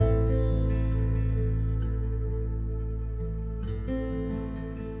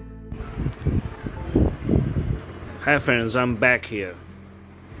Hi friends, I'm back here.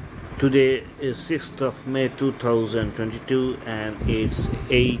 Today is 6th of May 2022 and it's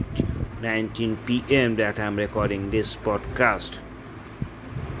 8:19 p.m. that I'm recording this podcast.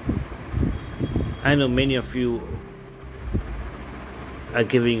 I know many of you are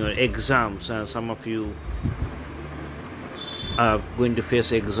giving your exams and some of you are going to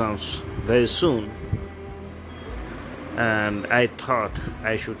face exams very soon. And I thought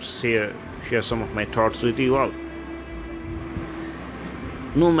I should share some of my thoughts with you all.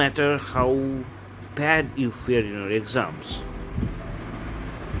 No matter how bad you fare in your exams,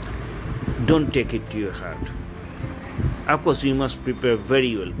 don't take it to your heart. Of course, you must prepare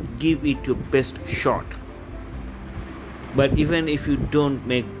very well. Give it your best shot. But even if you don't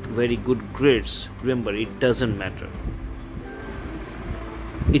make very good grades, remember it doesn't matter.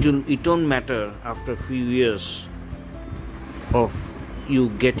 It won't matter after a few years of you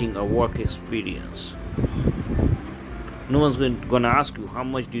getting a work experience. No one's going to ask you how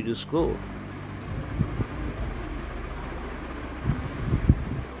much did you score.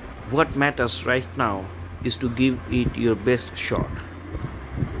 What matters right now is to give it your best shot.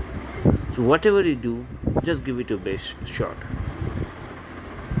 So whatever you do, just give it your best shot.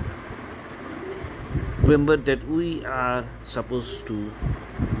 Remember that we are supposed to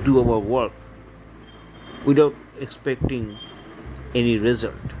do our work without expecting any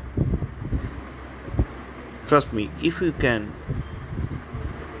result. Trust me, if you can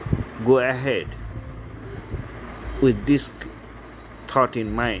go ahead with this thought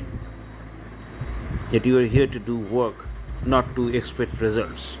in mind that you are here to do work, not to expect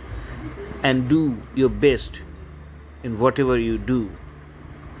results, and do your best in whatever you do,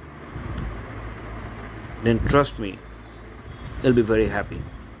 then trust me, you'll be very happy.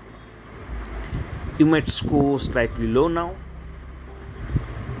 You might score slightly low now,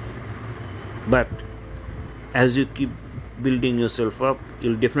 but as you keep building yourself up,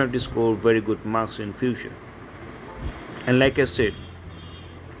 you'll definitely score very good marks in future. And like I said,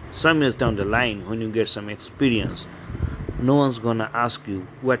 some years down the line, when you get some experience, no one's gonna ask you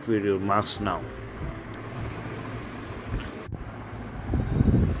what were your marks now.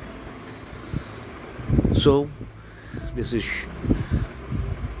 So this is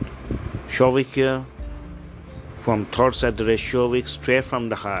Shovik here from Thoughts at the Shovik, straight from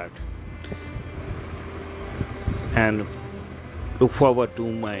the heart. And look forward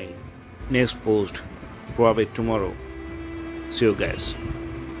to my next post probably tomorrow. See you guys.